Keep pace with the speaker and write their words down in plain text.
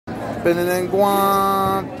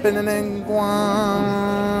Pinanangua, Pinanangua,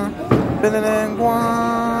 Pinanangua.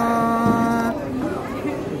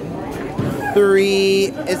 3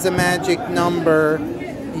 is a magic number.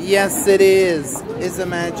 Yes, it is a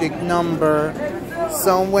magic number.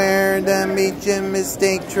 Somewhere the Meacham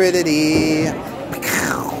Mistake Trinity.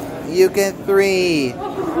 You get 3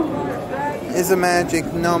 is a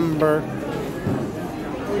magic number.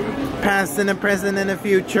 Past and a present and a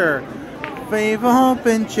future. Faith, hope,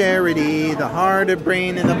 and charity. The heart, the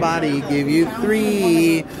brain, and the body give you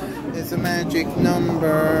 3 is a magic number.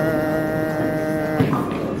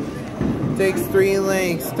 Takes 3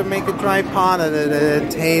 legs to make a tripod at a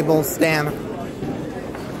table stand.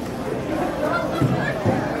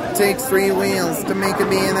 Takes 3 wheels to make a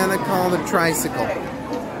banana called a tricycle.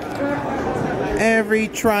 Every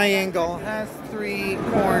triangle has 3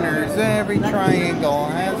 corners. Every triangle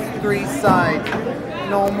has 3 sides.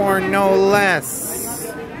 No more, no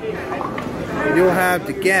less. You'll have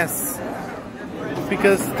to guess.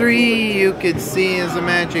 Because 3 you could see is a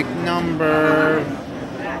magic number.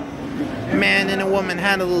 Man and a woman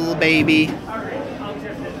had a little baby.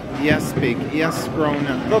 Yes, big. Yes, grown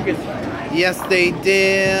up. Focus. Yes, they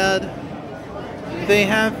did. They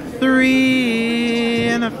have 3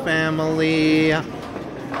 in a family.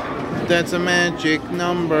 That's a magic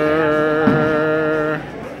number.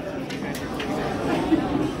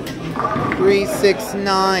 3, 6,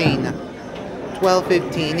 9, 12,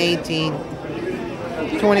 15, 18,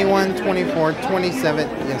 21, 24, 27.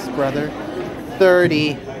 Yes, brother.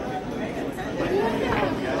 30.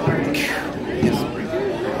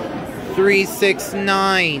 Yes. 3, 6,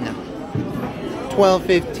 9, 12,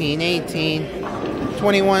 15, 18,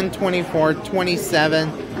 21, 24,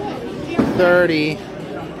 27, 30.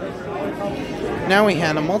 Now we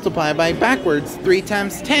had to multiply by backwards. 3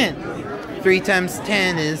 times 10. 3 times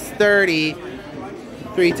 10 is 30.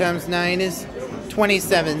 3 times 9 is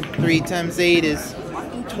 27. 3 times 8 is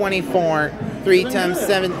 24. 3 times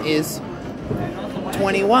 7 is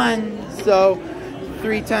 21. So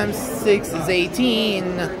 3 times 6 is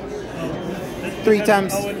 18. 3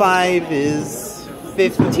 times 5 is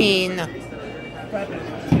 15.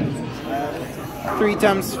 3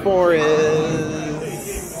 times 4 is...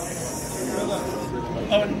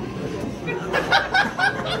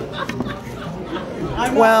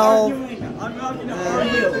 12.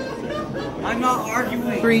 I'm not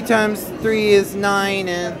arguing. 3 times 3 is 9,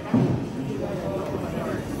 and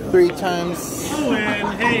 3 times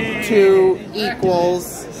 2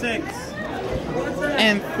 equals 6.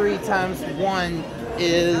 And 3 times 1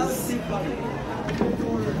 is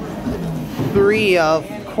 3, of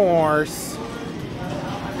course.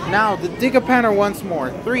 Now, the dig a pattern once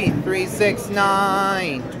more. 3, 3, 6,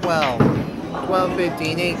 9, 12, 12,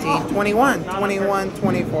 15, 18, 21, 21,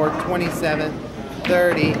 24, 27,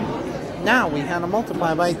 30. Now we have to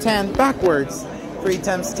multiply by 10 backwards. 3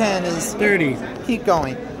 times 10 is 30. Keep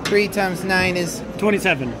going. 3 times 9 is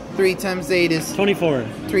 27. 3 times 8 is 24.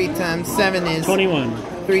 3 times 7 is 21.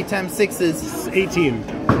 3 times 6 is 18.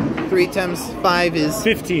 3 times 5 is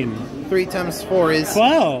 15. 3 times 4 is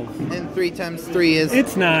 12. And 3 times 3 is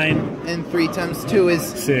It's 9. And 3 times 2 is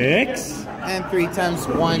 6. And 3 times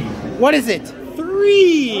 1. What is it?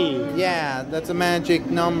 3. Yeah, that's a magic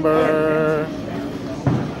number.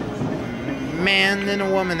 Man and a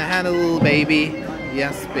woman had a little baby.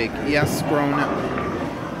 Yes, big. Yes, grown up.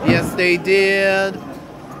 Yes, they did.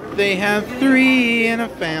 They have 3 in a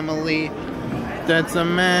family. That's a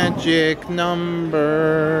magic number.